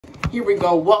Here we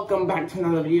go, welcome back to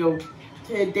another video.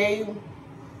 Today,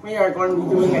 we are going to be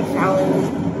doing a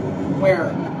challenge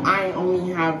where I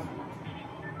only have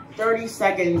 30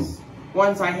 seconds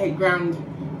once I hit ground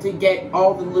to get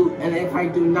all the loot. And if I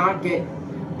do not get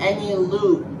any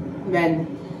loot,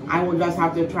 then I will just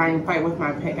have to try and fight with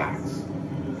my pickaxe.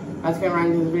 Let's get right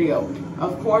into the video.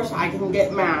 Of course, I can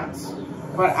get mats,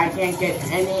 but I can't get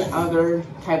any other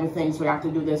type of thing, so we have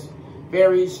to do this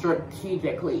very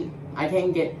strategically. I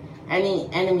can't get any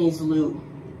enemies loot.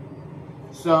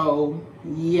 So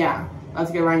yeah,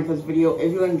 let's get right into this video.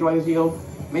 If you enjoy this video,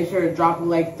 make sure to drop a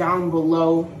like down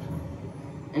below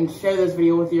and share this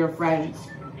video with your friends.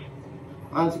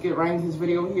 Let's get right into this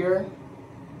video here.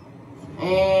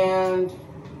 And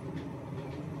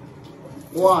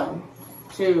 1,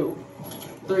 2,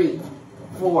 3,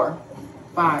 4,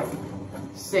 5,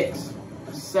 6,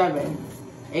 7,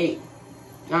 8,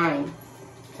 9,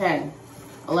 10,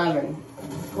 11,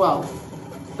 12,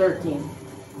 13,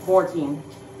 14,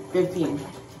 15,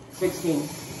 16,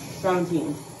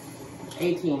 17,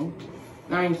 18,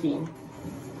 19,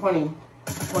 20,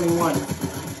 21,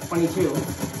 22,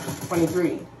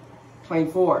 23,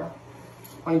 24,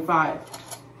 25,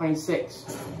 26,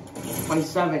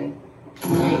 27,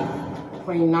 28,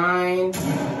 29,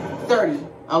 30.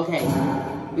 Okay,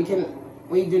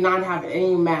 we do not have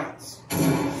any mats,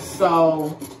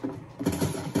 so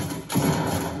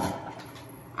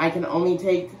I can only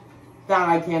take that.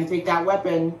 I can't take that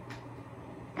weapon,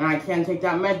 and I can't take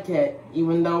that med kit,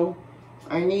 even though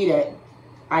I need it.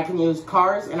 I can use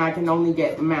cars, and I can only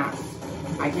get mats.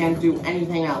 I can't do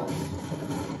anything else.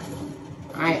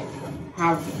 I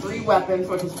have 3 weapons,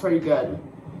 which is pretty good,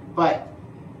 but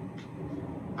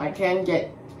I can't get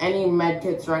any med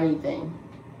kits or anything.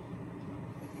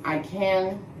 I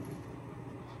can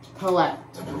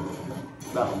collect,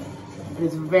 though. It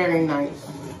is very nice,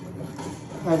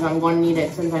 because I'm going to need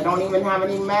it since I don't even have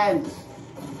any meds.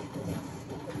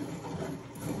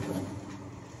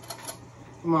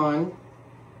 Come on.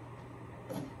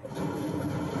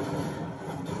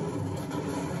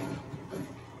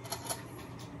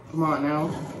 Come on now.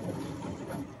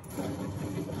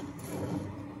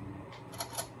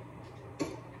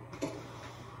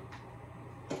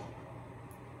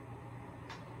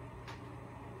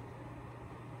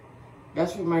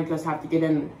 Guess we might just have to get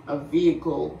in a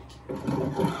vehicle,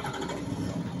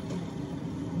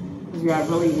 because we have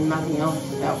really nothing else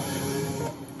that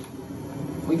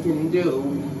we can do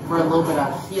for a little bit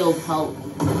of shield help,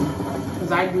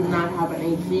 because I do not have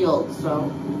any shields,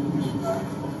 so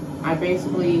I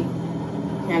basically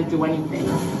can't do anything.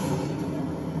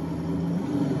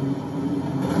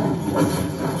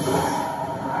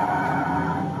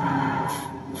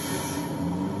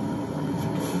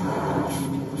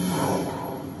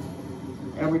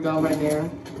 There we go, right there.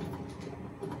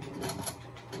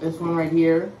 This one right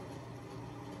here.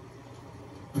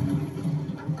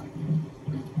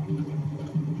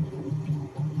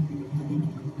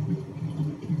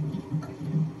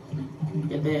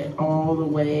 Get it all the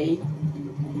way.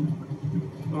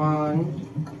 Come on.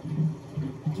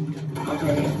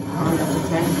 Okay,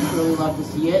 100%. Really love to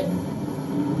see it.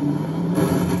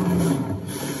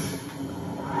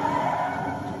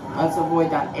 Let's avoid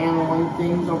that ammo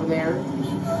things over there.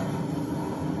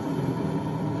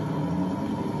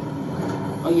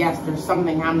 Oh yes, there's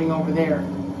something happening over there.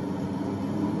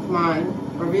 Come on,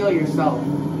 reveal yourself.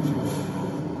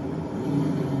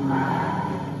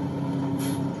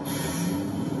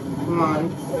 Come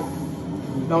on,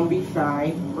 don't be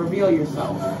shy, reveal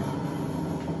yourself.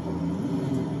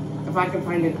 If I can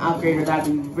find an upgrader,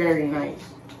 that'd be very nice.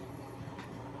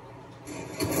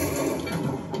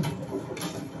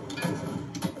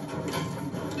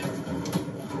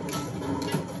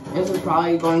 This is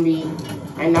probably going to be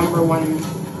my #1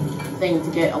 thing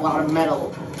to get a lot of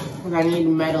metal, because I need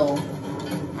metal,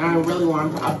 and I really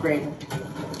want to upgrade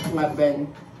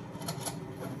weapon.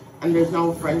 And there's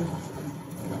no frenzy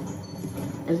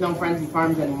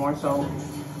farms anymore, so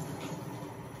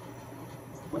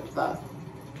what the?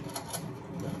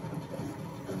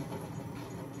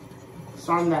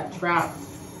 Saw that trap.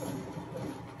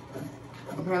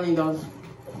 Apparently those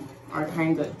are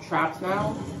kinds of traps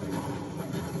now.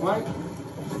 What?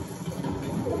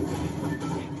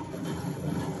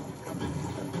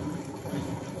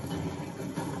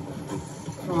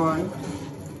 Come on.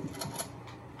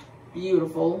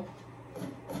 Beautiful.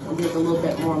 We'll get a little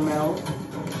bit more metal.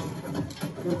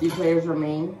 50 players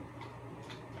remain.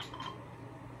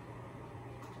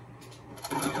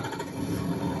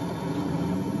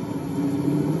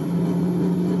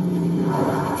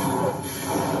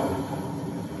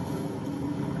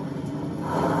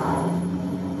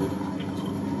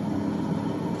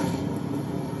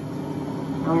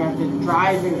 I have to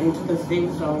drive it into the safe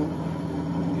zone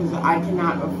because I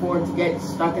cannot afford to get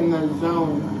stuck in the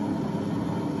zone.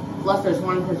 Plus, there's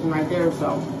one person right there,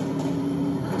 so.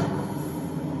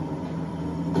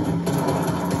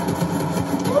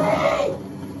 Yay!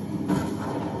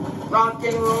 Rock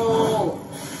and roll!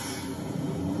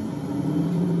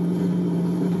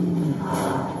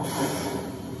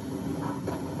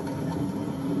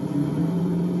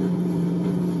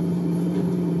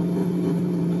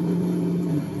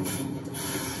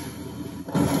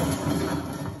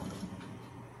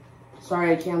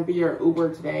 Sorry, I can't be your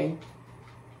Uber today.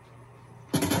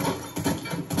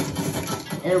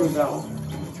 There we go.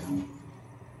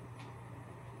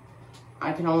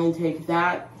 I can only take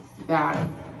that, that,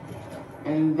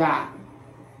 and that.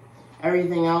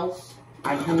 Everything else,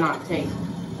 I cannot take.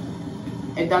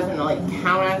 It doesn't like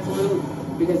count as loot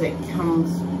because it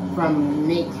comes from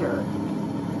nature.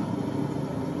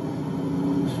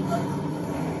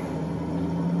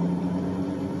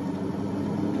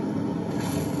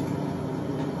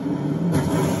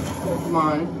 Come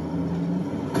on.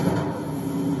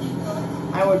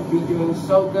 I would be doing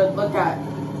so good. Look at,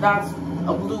 that's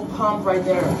a blue pump right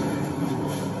there.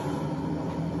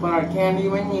 But I can't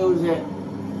even use it.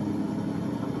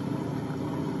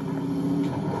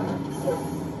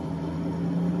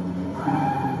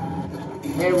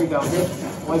 There we go. This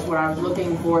was what I was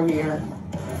looking for here.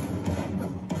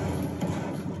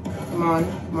 Come on,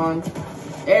 come on.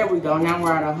 There we go. Now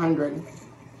we're at 100.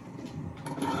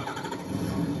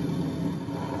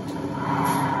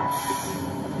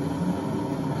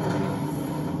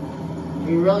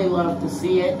 We really love to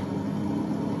see it.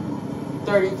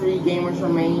 33 gamers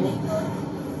remain.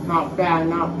 Not bad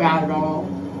at all.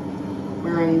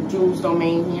 We're in Doom's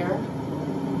domain here.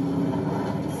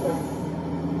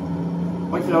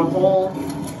 Which the whole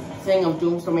thing of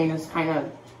Doom's domain is kind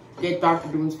of get Dr.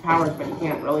 Doom's powers, but he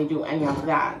can't really do any of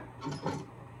that.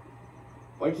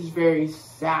 Which is very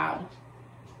sad.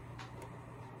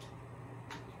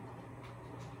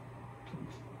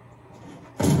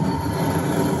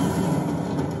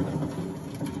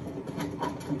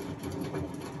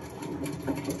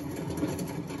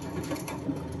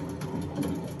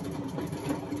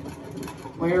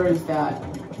 Where is that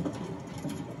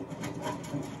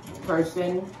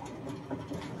person?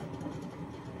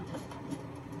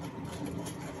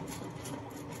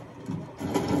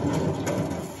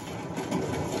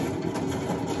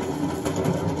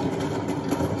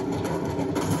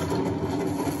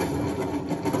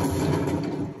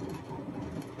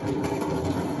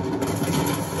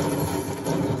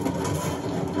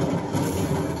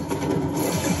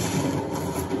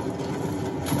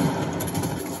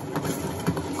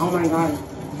 Oh my god.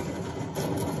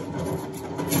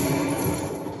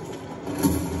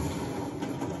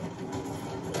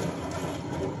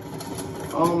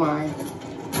 Oh my.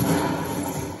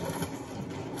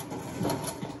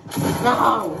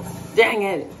 No! Dang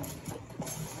it!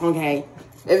 Okay.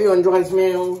 If you enjoyed this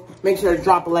video, make sure to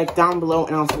drop a like down below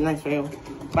and I'll see you in the next video.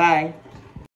 Bye.